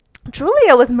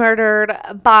Julia was murdered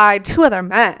by two other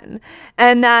men,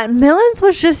 and that Millens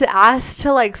was just asked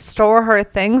to store her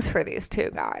things for these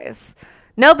two guys.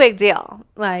 No big deal.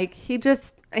 He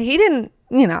didn't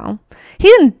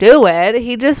do it.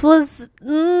 He just was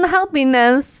helping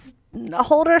them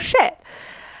hold her shit.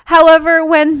 However,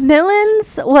 when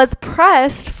Millens was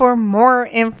pressed for more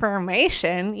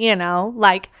information,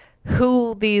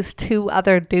 who these two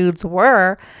other dudes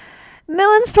were,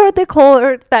 Millens told the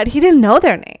court that he didn't know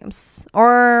their names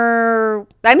or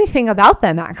anything about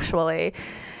them, actually.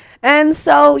 And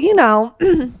so,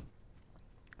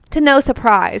 to no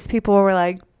surprise, people were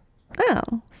like,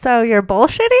 oh, so you're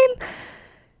bullshitting?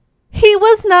 He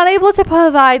was not able to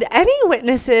provide any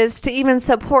witnesses to even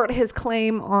support his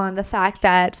claim on the fact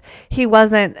that he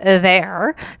wasn't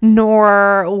there,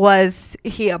 nor was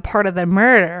he a part of the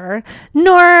murder,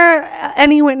 nor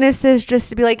any witnesses just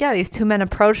to be like, yeah, these two men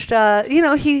approached,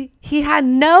 he had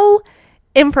no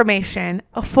information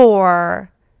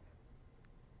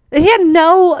he had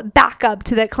no backup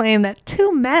to the claim that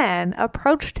two men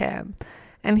approached him,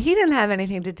 and he didn't have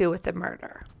anything to do with the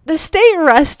murder. The state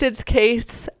rested its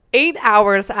case 8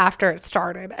 hours after it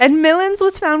started, and Millens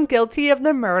was found guilty of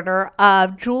the murder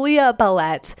of Julia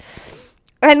Bullete,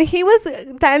 and he was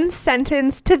then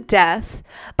sentenced to death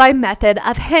by method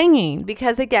of hanging,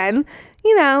 because again,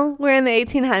 we're in the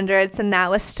 1800s and that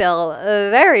was still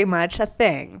very much a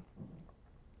thing.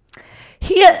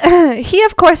 He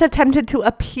of course attempted to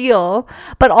appeal,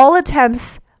 but all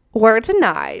attempts were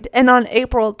denied, and on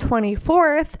April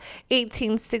 24th,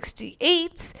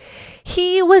 1868,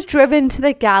 he was driven to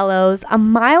the gallows a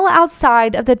mile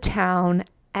outside of the town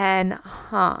and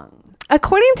hung.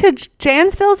 According to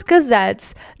Janesville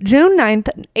Gazette's June 9th,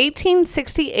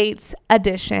 1868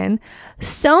 edition,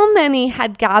 so many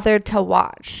had gathered to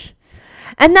watch.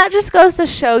 And that just goes to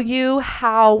show you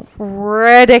how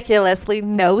ridiculously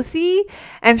nosy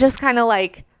and just kind of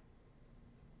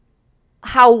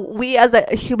how we as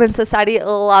a human society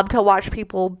love to watch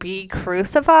people be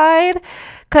crucified,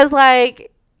 because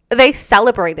they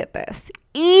celebrated this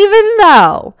even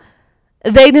though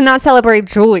they did not celebrate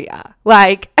Julia.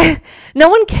 No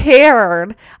one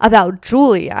cared about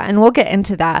Julia, and we'll get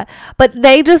into that, but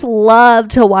they just love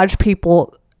to watch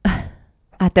people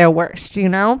at their worst,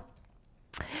 even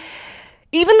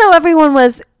though everyone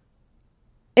was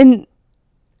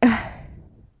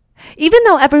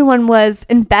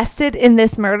invested in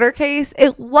this murder case,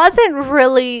 it wasn't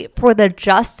really for the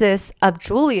justice of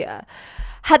Julia.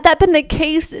 Had that been the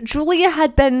case, Julia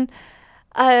had been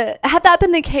Had that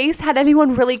been the case, had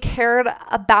anyone really cared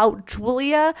about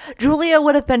Julia, Julia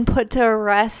would have been put to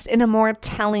rest in a more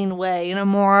telling way, in a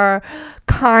more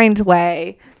kind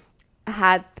way,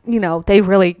 had, they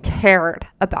really cared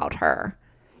about her.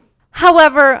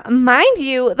 However, mind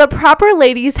you, the proper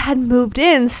ladies had moved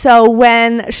in, so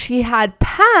when she had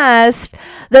passed,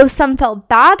 though some felt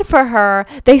bad for her,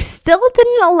 they still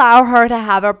didn't allow her to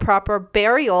have a proper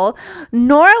burial,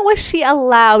 nor was she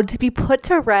allowed to be put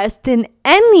to rest in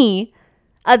any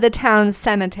of the town's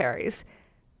cemeteries.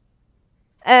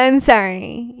 I'm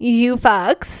sorry, you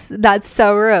fucks, that's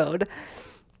so rude.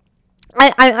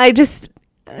 I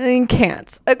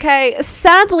can't. Okay.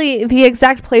 Sadly, the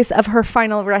exact place of her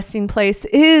final resting place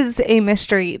is a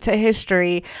mystery to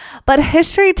history, but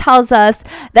history tells us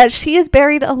that she is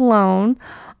buried alone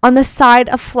on the side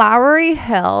of Flowery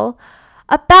Hill,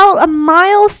 about a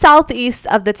mile southeast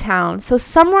of the town. So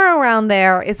somewhere around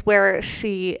there is where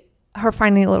her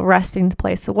final resting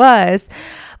place was.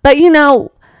 But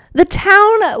the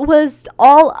town was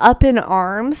all up in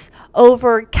arms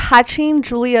over catching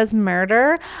Julia's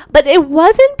murder, but it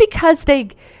wasn't because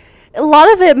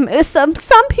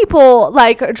some people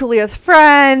like Julia's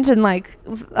friend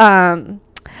and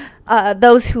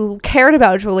those who cared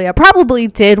about Julia probably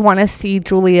did want to see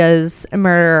Julia's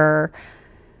murderer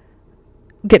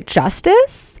get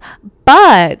justice,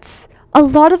 but a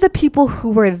lot of the people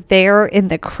who were there in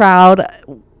the crowd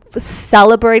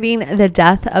celebrating the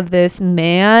death of this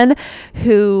man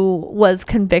who was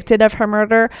convicted of her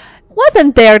murder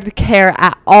wasn't there to care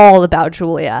at all about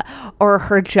Julia or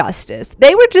her justice.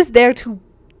 They were just there to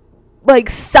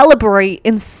celebrate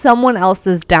in someone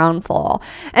else's downfall.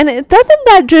 And doesn't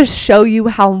that just show you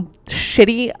how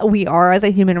shitty we are as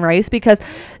a human race? Because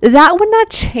that would not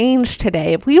change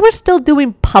today. If we were still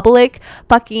doing public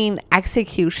fucking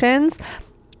executions,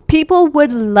 people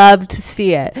would love to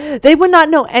see it. They would not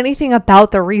know anything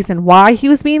about the reason why he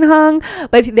was being hung,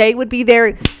 but they would be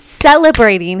there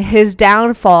celebrating his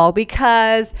downfall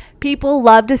because people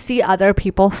love to see other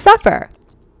people suffer.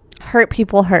 Hurt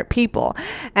people.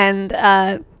 And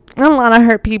a lot of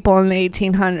hurt people in the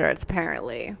 1800s,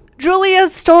 apparently.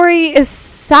 Julia's story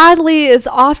is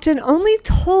often only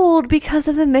told because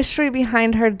of the mystery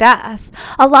behind her death.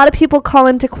 A lot of people call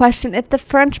into question if the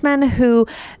Frenchman who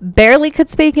barely could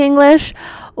speak English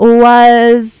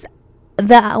was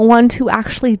the one to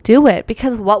actually do it,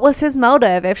 because what was his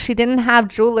motive? If she didn't have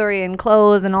jewelry and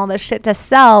clothes and all this shit to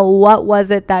sell, what was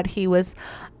it that he was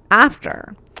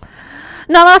after?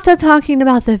 Not after talking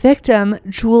about the victim,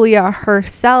 Julia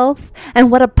herself,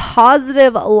 and what a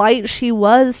positive light she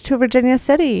was to Virginia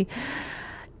City.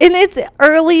 In its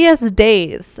earliest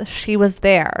days, she was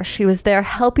there. She was there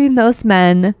helping those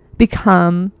men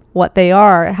become what they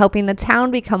are, helping the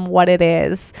town become what it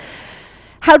is.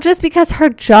 How just because her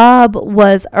job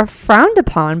was frowned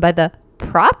upon by the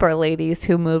proper ladies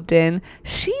who moved in,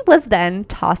 she was then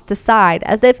tossed aside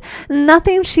as if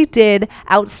nothing she did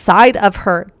outside of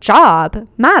her job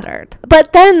mattered.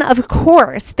 But then, of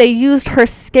course, they used her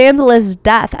scandalous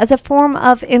death as a form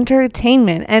of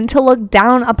entertainment and to look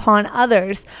down upon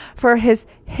others for his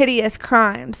hideous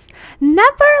crimes,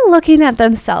 never looking at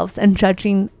themselves and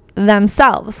judging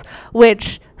themselves,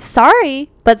 which, sorry,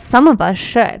 but some of us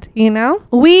should,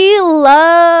 We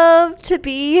love to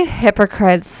be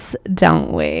hypocrites,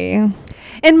 don't we?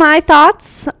 In my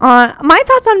thoughts on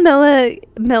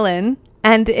Millen,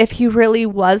 and if he really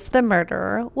was the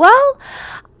murderer, well,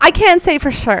 I can't say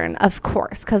for certain, of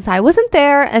course, because I wasn't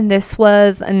there, and this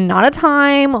was not a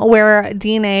time where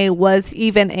DNA was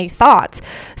even a thought.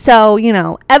 So,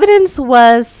 evidence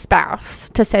was sparse,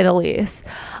 to say the least.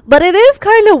 But it is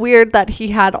kind of weird that he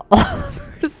had all of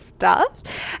her stuff.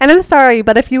 And I'm sorry,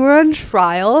 but if you were on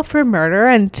trial for murder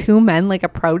and two men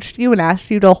approached you and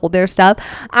asked you to hold their stuff,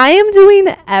 I am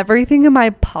doing everything in my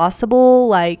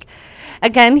possible,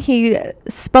 again, he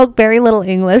spoke very little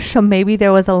English, so maybe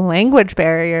there was a language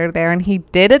barrier there, and he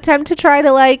did attempt to try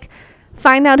to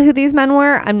find out who these men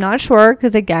were. I'm not sure,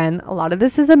 because again, a lot of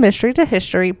this is a mystery to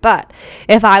history, but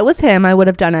if I was him, I would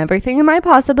have done everything in my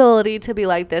possibility to be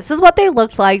this is what they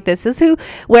looked like, this is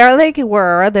where they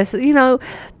were, this,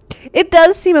 it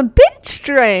does seem a bit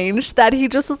strange that he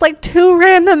just was two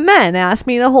random men asked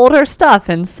me to hold her stuff,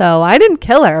 and so I didn't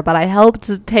kill her, but I helped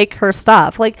to take her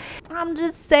stuff. I'm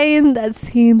just saying that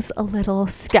seems a little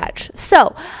sketch.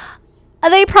 So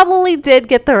they probably did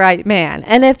get the right man,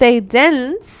 and if they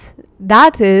didn't,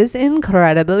 that is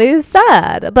incredibly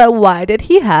sad. But why did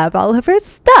he have all of her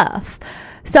stuff?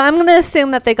 So I'm going to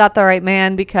assume that they got the right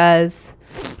man because,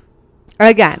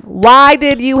 again, why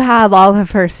did you have all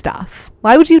of her stuff?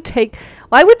 Why would you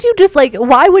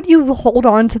hold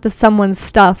on to someone's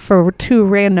stuff for two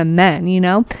random men, you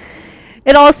know?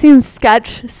 It all seems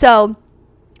sketch. So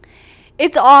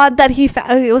it's odd that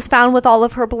it was found with all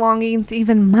of her belongings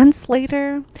even months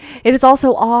later. It is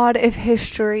also odd, if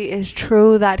history is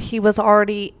true, that he was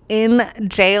already in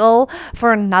jail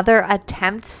for another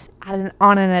attempt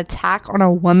on an attack on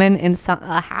a woman in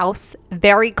a house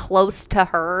very close to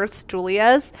hers,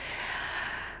 Julia's.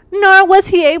 Nor was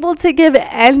he able to give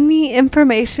any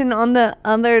information on the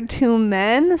other two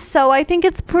men. So I think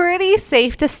it's pretty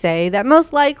safe to say that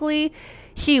most likely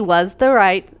he was the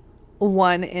right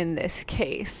one in this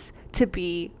case to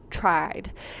be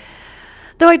tried.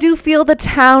 Though I do feel the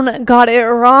town got it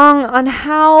wrong on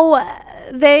how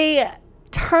they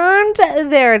turned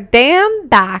their damn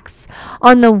backs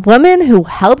on the woman who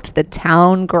helped the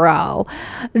town grow.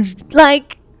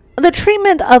 Like, the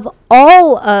treatment of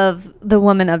all of the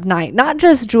women of night, not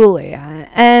just Julia,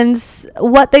 and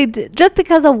what they did, just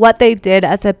because of what they did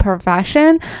as a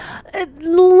profession,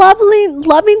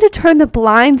 loving to turn the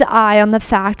blind eye on the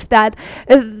fact that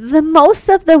the most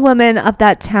of the women of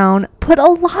that town put a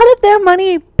lot of their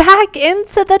money back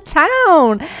into the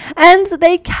town, and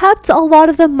they kept a lot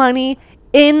of the money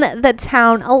in the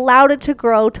town, allowed it to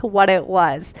grow to what it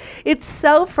was. It's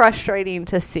so frustrating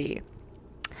to see.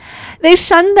 They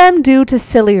shunned them due to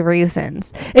silly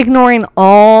reasons, ignoring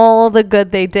all the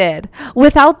good they did.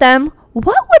 Without them,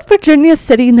 what would Virginia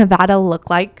City, Nevada look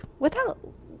like without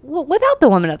the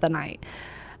women of the night?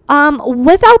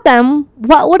 Without them,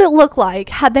 what would it look like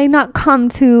had they not come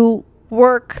to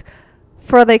work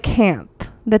for the camp,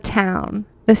 the town,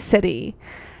 the city,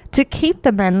 to keep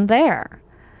the men there?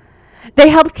 They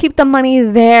helped keep the money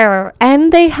there,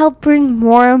 and they helped bring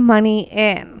more money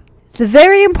in. It's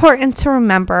very important to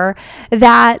remember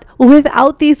that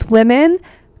without these women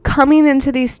coming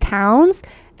into these towns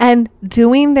and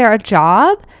doing their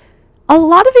job, a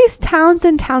lot of these towns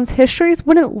and towns' histories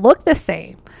wouldn't look the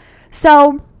same.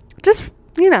 So just,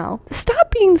 stop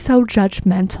being so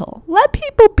judgmental. Let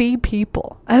people be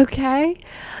people, okay?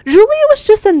 Julia was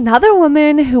just another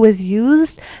woman who was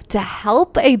used to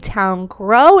help a town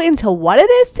grow into what it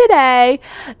is today,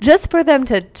 just for them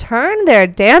to turn their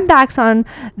damn backs on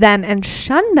them and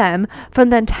shun them from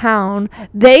the town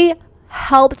they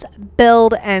helped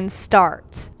build and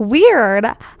start. Weird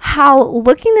how,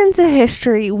 looking into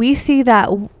history, we see that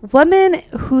women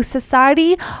who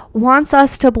society wants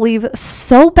us to believe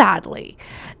so badly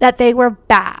that they were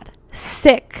bad,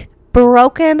 sick,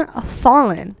 broken,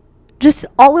 fallen, just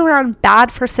all around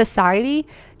bad for society,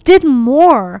 did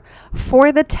more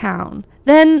for the town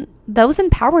than those in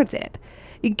power did.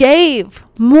 Gave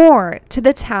more to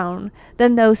the town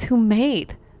than those who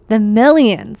made the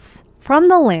millions from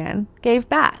the land gave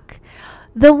back.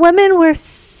 The women were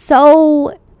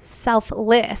so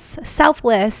selfless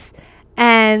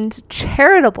and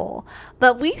charitable,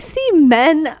 but we see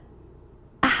men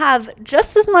have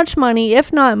just as much money,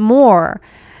 if not more,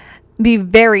 be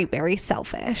very, very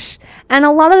selfish. And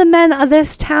a lot of the men of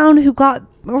this town who got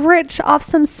rich off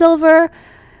some silver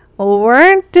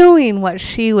weren't doing what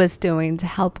she was doing to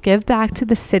help give back to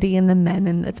the city and the men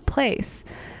in this place.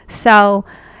 So,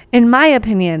 in my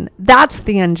opinion, that's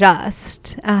the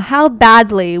unjust. How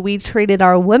badly we treated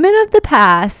our women of the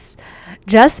past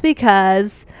just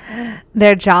because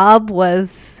their job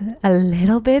was a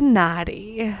little bit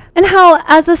naughty. And how,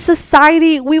 as a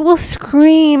society, we will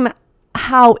scream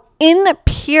how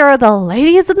impure the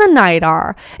ladies of the night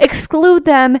are, exclude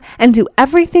them, and do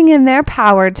everything in their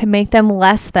power to make them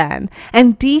less than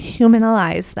and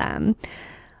dehumanize them.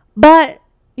 But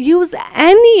use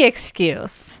any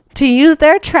excuse to use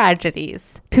their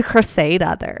tragedies to crusade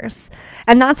others.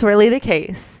 And that's really the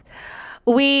case.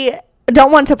 We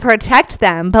don't want to protect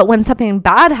them, but when something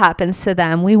bad happens to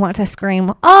them, we want to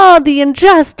scream, "Oh, the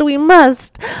unjust, we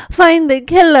must find the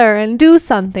killer and do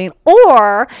something."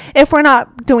 Or if we're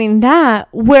not doing that,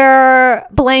 we're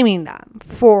blaming them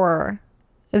for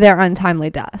their untimely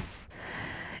deaths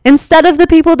instead of the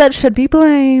people that should be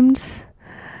blamed.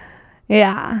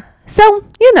 Yeah. So,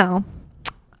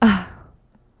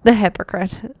 the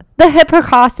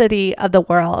hypocrisy of the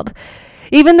world.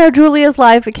 Even though Julia's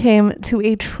life came to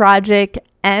a tragic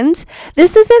end,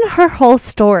 this isn't her whole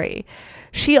story.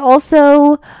 She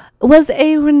also was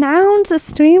a renowned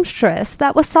seamstress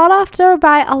that was sought after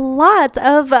by a lot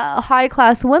of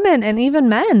high-class women and even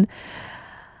men.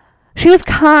 She was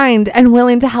kind and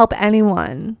willing to help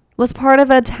anyone. Was part of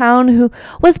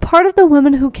the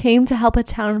women who came to help a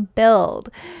town build.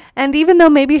 And even though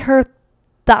maybe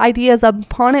the ideas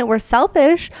upon it were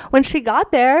selfish, when she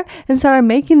got there and started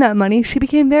making that money, she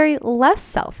became very less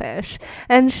selfish.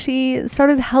 And she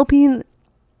started helping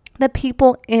the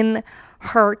people in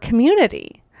her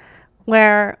community,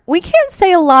 where we can't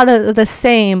say a lot of the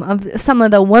same of some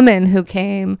of the women who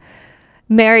came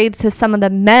married to some of the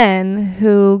men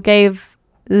who gave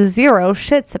zero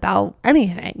shits about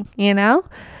anything, you know?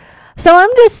 So I'm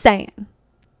just saying,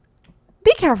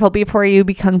 be careful before you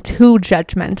become too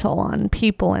judgmental on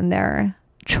people and their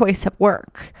choice of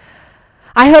work.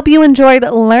 I hope you enjoyed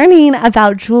learning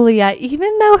about Julia,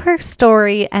 even though her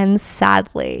story ends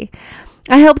sadly.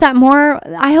 I hope that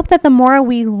the more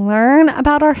we learn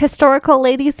about our historical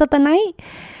ladies of the night,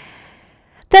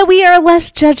 that we are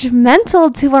less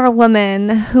judgmental to our women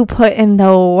who put in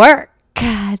the work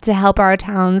to help our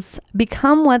towns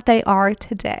become what they are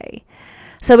today.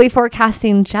 So before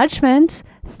casting judgment,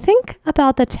 think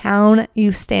about the town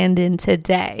you stand in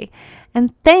today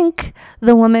and thank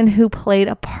the woman who played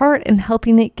a part in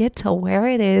helping it get to where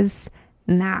it is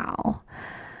now.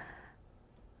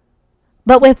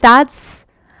 But with that,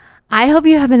 I hope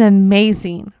you have an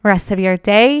amazing rest of your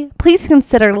day. Please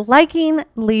consider liking,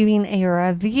 leaving a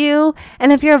review.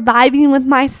 And if you're vibing with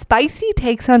my spicy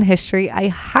takes on history, I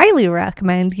highly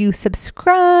recommend you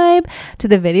subscribe to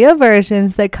the video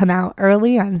versions that come out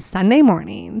early on Sunday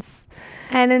mornings.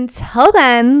 And until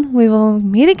then, we will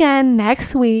meet again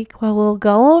next week where we'll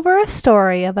go over a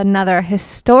story of another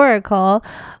historical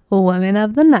woman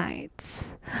of the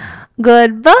night.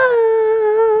 Goodbye.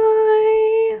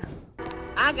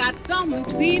 I got something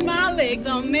between my legs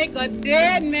gonna make a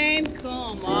dead man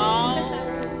come.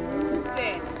 Oh,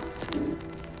 that.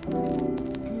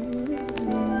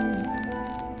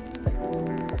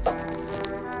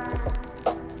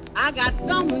 I got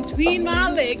something between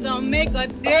my legs gonna make a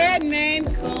dead man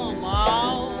come.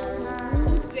 Oh,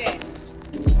 that.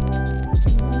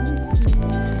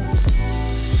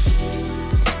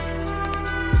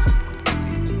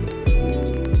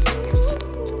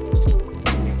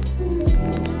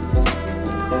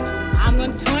 I'm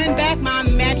gonna turn back my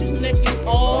mattress and let you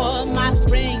all my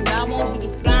springs. I want you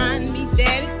to find me,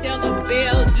 daddy, till the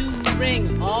bell do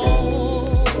ring. Oh,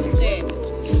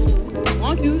 that.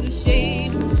 Want you to